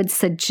I would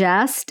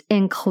suggest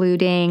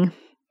including,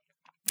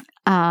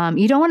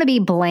 you don't want to be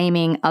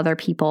blaming other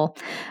people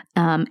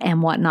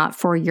and whatnot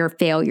for your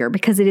failure,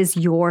 because it is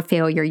your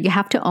failure. You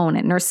have to own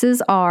it.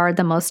 Nurses are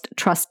the most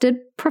trusted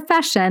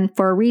profession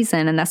for a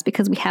reason, and that's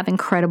because we have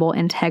incredible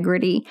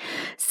integrity.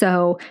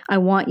 So I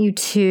want you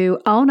to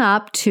own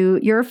up to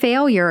your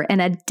failure and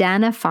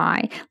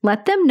identify.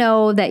 Let them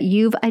know that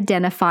you've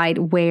identified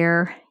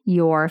where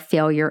your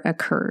failure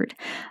occurred.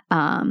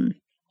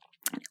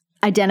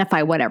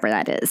 Identify whatever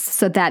that is,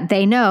 so that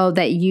they know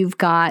that you've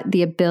got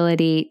the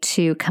ability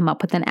to come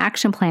up with an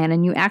action plan.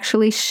 And you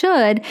actually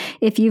should,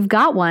 if you've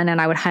got one, and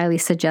I would highly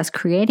suggest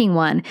creating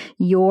one,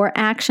 your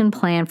action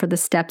plan for the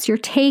steps you're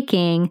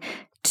taking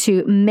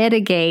to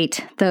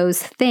mitigate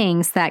those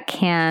things that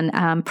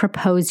can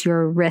propose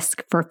your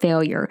risk for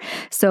failure.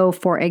 So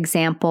for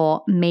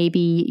example,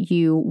 maybe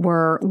you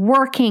were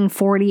working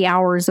 40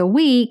 hours a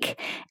week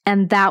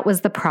and that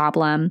was the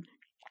problem.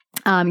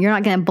 You're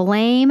not going to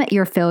blame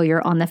your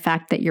failure on the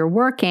fact that you're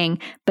working,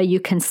 but you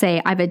can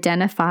say, I've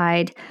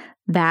identified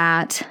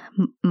that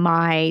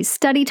my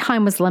study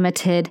time was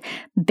limited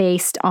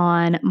based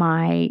on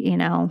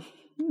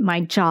my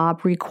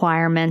job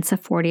requirements of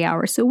 40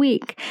 hours a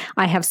week.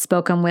 I have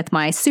spoken with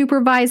my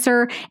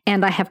supervisor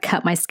and I have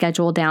cut my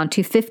schedule down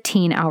to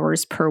 15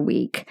 hours per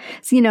week.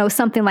 So,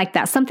 something like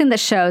that, something that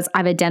shows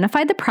I've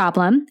identified the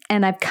problem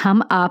and I've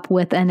come up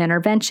with an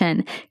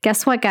intervention.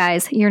 Guess what,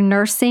 guys? Your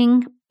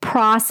nursing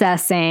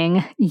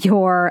processing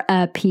your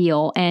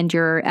appeal and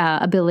your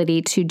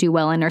ability to do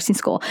well in nursing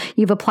school.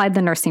 You've applied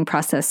the nursing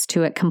process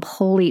to it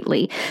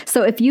completely.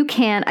 So if you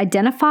can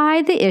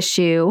identify the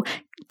issue,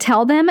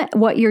 tell them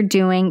what you're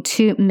doing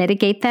to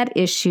mitigate that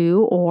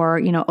issue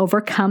or,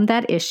 overcome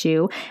that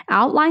issue,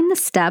 outline the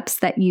steps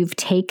that you've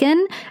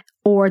taken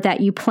or that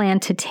you plan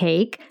to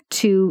take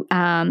to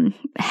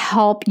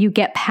help you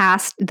get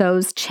past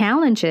those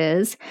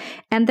challenges.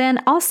 And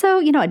then also,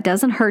 it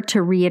doesn't hurt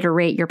to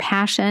reiterate your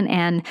passion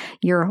and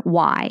your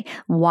why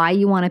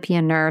you want to be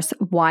a nurse,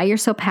 why you're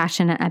so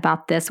passionate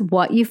about this,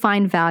 what you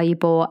find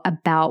valuable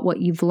about what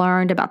you've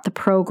learned about the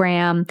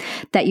program,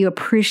 that you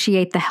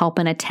appreciate the help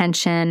and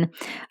attention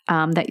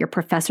that your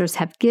professors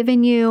have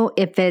given you.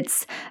 If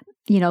it's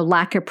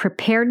lack of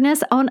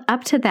preparedness, own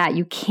up to that.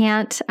 You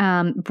can't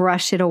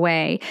brush it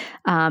away.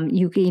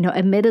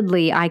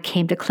 Admittedly, I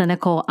came to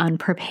clinical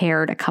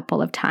unprepared a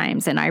couple of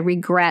times, and I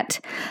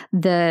regret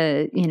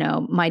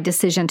my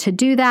decision to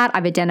do that.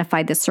 I've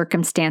identified the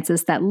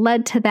circumstances that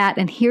led to that,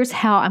 and here's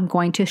how I'm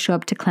going to show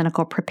up to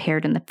clinical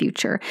prepared in the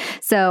future.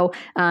 So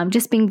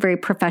just being very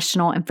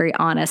professional and very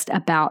honest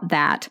about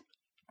that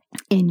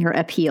in your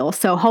appeal.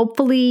 So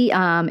hopefully,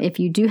 if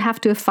you do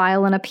have to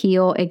file an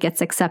appeal, it gets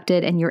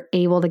accepted and you're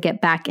able to get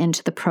back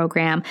into the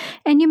program.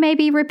 And you may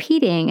be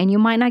repeating and you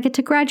might not get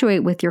to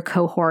graduate with your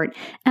cohort,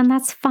 and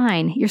that's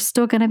fine. You're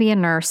still going to be a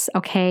nurse,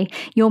 okay?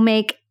 You'll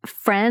make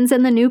friends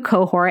in the new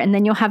cohort, and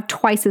then you'll have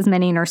twice as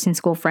many nursing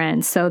school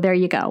friends. So there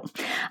you go.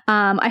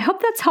 I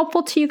hope that's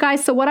helpful to you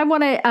guys. So what I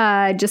want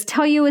to just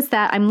tell you is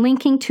that I'm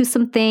linking to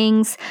some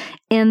things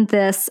in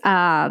this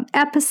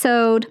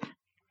episode.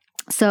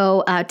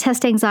 So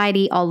test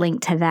anxiety, I'll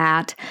link to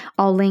that.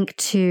 I'll link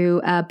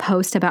to a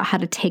post about how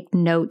to take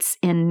notes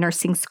in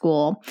nursing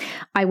school.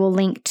 I will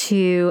link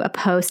to a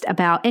post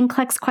about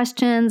NCLEX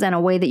questions and a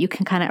way that you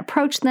can kind of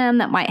approach them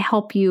that might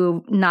help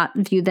you not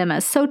view them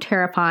as so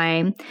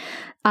terrifying.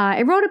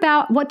 I wrote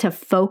about what to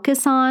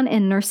focus on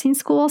in nursing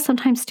school.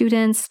 Sometimes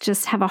students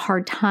just have a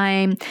hard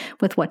time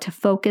with what to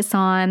focus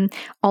on.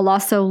 I'll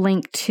also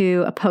link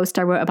to a post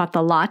I wrote about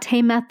the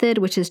latte method,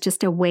 which is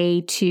just a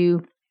way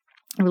to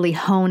really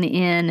hone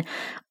in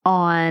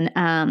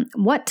on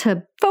what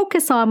to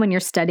focus on when you're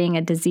studying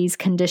a disease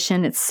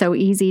condition. It's so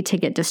easy to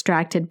get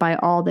distracted by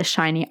all the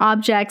shiny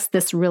objects.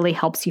 This really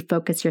helps you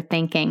focus your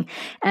thinking.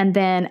 And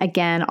then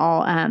again,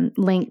 I'll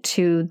link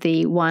to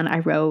the one I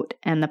wrote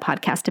and the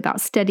podcast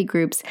about study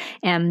groups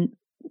and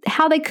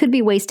how they could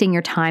be wasting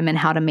your time and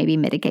how to maybe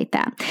mitigate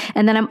that.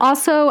 And then I'm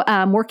also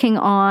working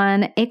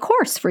on a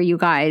course for you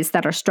guys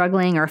that are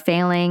struggling or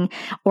failing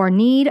or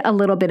need a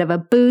little bit of a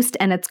boost,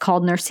 and it's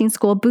called Nursing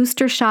School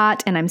Booster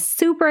Shot, and I'm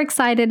super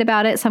excited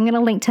about it. So I'm going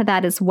to link to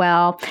that as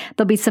well.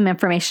 There'll be some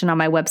information on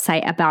my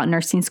website about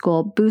Nursing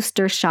School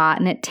Booster Shot,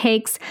 and it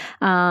takes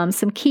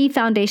some key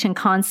foundation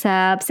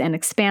concepts and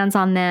expands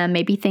on them,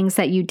 maybe things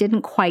that you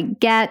didn't quite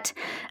get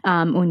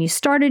when you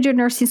started your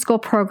nursing school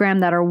program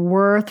that are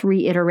worth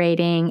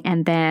reiterating,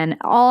 and then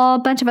a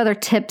bunch of other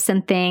tips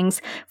and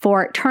things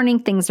for turning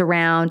things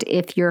around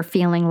if you're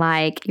feeling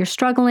like you're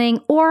struggling,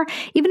 or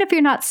even if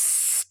you're not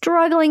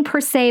struggling per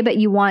se, but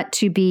you want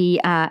to be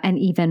an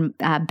even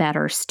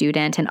better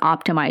student and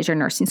optimize your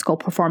nursing school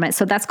performance.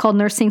 So that's called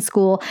Nursing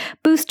School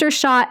Booster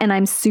Shot, and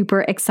I'm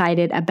super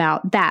excited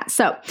about that.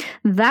 So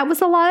that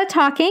was a lot of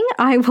talking.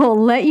 I will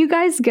let you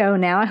guys go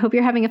now. I hope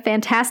you're having a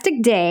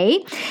fantastic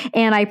day,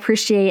 and I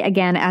appreciate,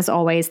 again, as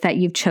always, that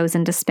you've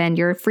chosen to spend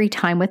your free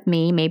time with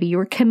me. Maybe you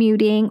were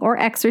commuting or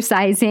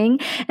exercising,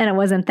 and it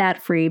wasn't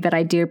that free, but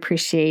I do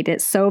appreciate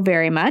it so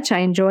very much. I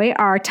enjoy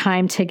our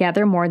time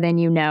together more than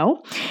you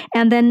know.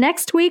 And then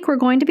next week, we're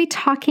going to be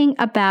talking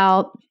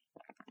about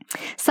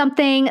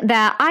something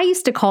that I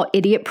used to call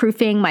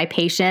idiot-proofing my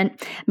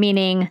patient,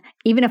 meaning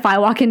even if I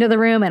walk into the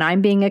room and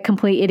I'm being a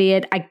complete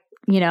idiot, I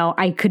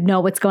could know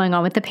what's going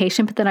on with the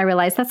patient, but then I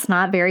realized that's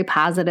not very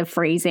positive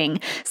phrasing.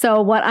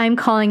 So what I'm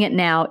calling it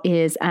now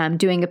is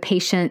doing a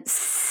patient,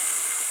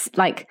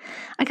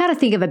 I got to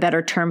think of a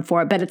better term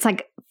for it, but it's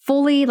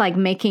fully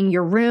making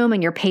your room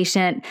and your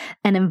patient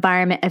an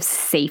environment of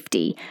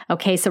safety.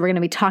 Okay, so we're going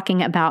to be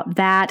talking about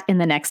that in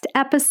the next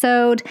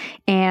episode,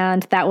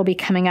 and that will be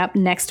coming up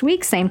next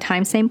week, same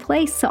time, same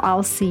place. So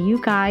I'll see you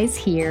guys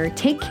here.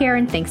 Take care,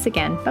 and thanks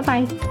again.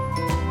 Bye-bye.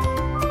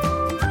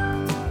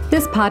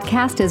 This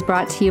podcast is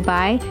brought to you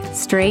by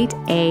Straight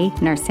A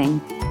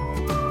Nursing.